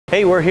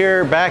Hey, we're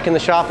here back in the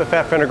shop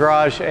at Fender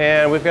Garage,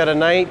 and we've got a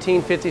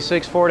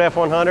 1956 Ford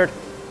F100.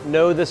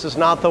 No, this is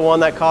not the one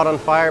that caught on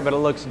fire, but it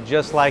looks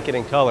just like it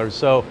in colors.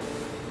 So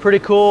pretty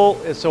cool.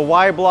 It's a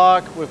Y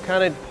block. We've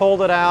kind of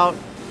pulled it out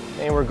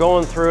and we're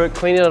going through it,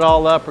 cleaning it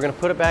all up. We're gonna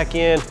put it back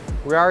in.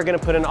 We are gonna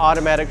put an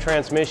automatic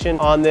transmission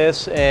on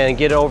this and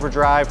get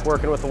overdrive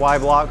working with the Y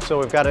block. So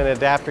we've got an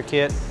adapter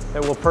kit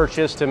that we'll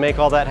purchase to make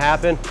all that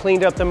happen.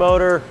 Cleaned up the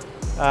motor,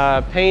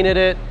 painted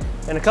it,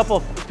 and a couple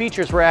of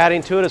features we're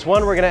adding to it is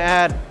one, we're gonna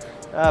add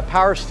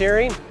power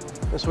steering.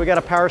 And so we got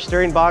a power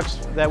steering box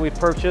that we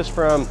purchased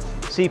from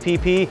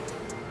CPP,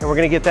 and we're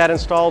gonna get that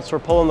installed. So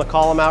we're pulling the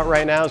column out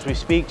right now as we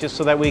speak, just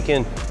so that we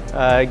can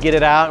get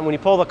it out. And when you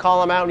pull the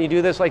column out and you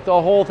do this, like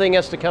the whole thing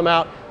has to come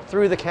out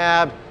through the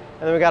cab,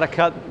 and then we gotta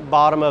cut the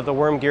bottom of the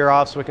worm gear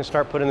off so we can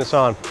start putting this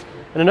on.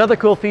 And another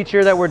cool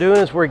feature that we're doing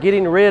is we're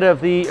getting rid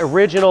of the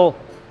original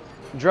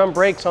drum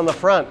brakes on the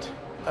front.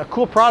 A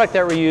cool product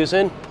that we're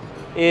using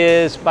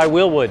is by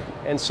Wilwood.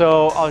 And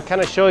so I'll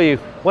kind of show you.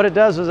 What it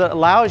does is it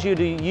allows you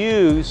to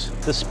use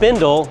the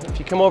spindle. If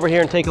you come over here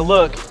and take a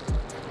look,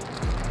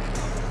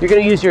 you're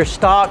gonna use your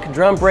stock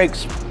drum brake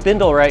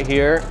spindle right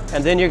here,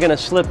 and then you're gonna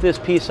slip this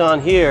piece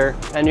on here,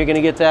 and you're gonna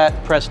get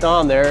that pressed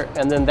on there,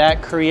 and then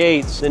that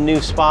creates the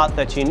new spot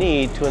that you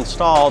need to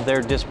install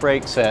their disc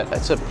brake set.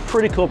 It's a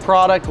pretty cool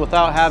product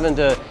without having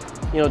to,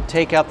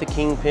 take out the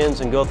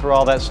kingpins and go through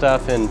all that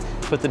stuff and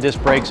put the disc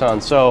brakes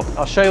on. So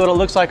I'll show you what it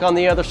looks like on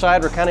the other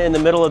side. We're kind of in the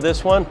middle of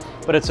this one,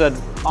 but it's an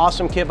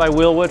awesome kit by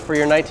Wilwood for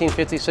your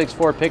 1956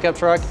 Ford pickup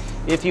truck.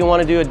 If you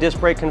want to do a disc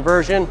brake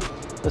conversion,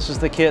 this is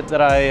the kit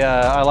that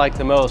I like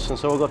the most. And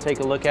so we'll go take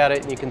a look at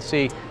it, and you can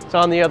see it's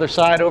on the other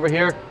side over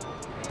here.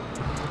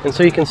 And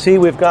so you can see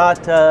we've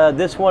got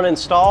this one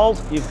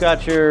installed. You've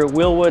got your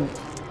Wilwood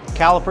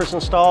calipers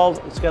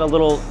installed. It's got a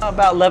little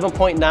about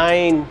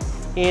 11.9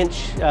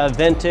 inch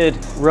vented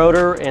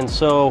rotor, and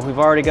so we've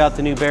already got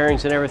the new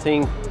bearings and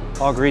everything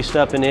all greased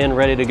up and in,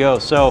 ready to go.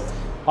 So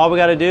all we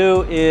got to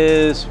do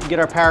is get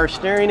our power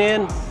steering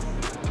in,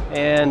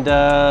 and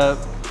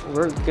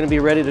we're going to be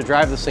ready to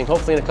drive this thing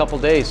hopefully in a couple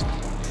days.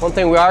 One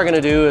thing we are going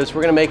to do is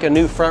we're going to make a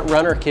new front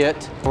runner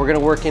kit. We're going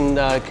to work in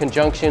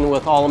conjunction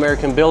with All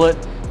American Billet.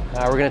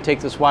 We're going to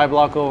take this Y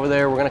block over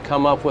there. We're going to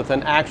come up with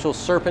an actual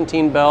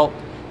serpentine belt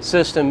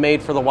system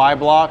made for the Y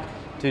block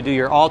to do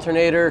your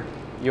alternator,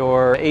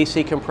 your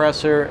AC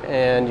compressor,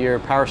 and your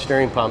power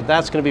steering pump.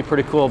 That's going to be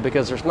pretty cool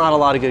because there's not a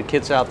lot of good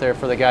kits out there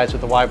for the guys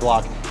with the Y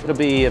block. It'll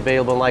be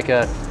available in like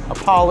a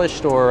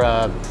polished or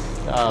a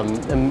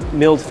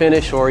milled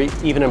finish, or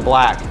even in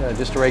black,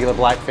 just a regular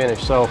black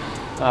finish. So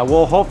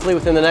we'll hopefully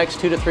within the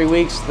next 2 to 3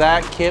 weeks,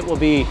 that kit will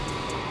be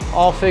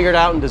all figured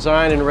out and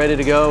designed and ready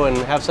to go, and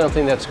have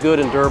something that's good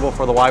and durable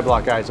for the Y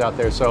block guys out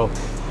there. So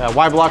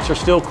Y blocks are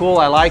still cool.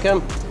 I like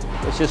them.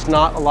 It's just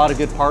not a lot of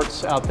good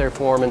parts out there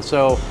for them. And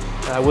so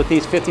with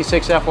these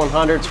 56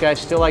 F100s,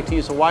 guys still like to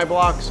use the Y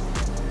blocks.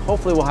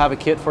 Hopefully we'll have a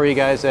kit for you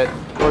guys that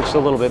works a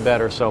little bit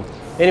better. So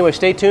anyway,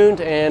 stay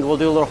tuned, and we'll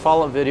do a little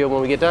follow-up video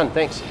when we get done.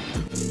 Thanks.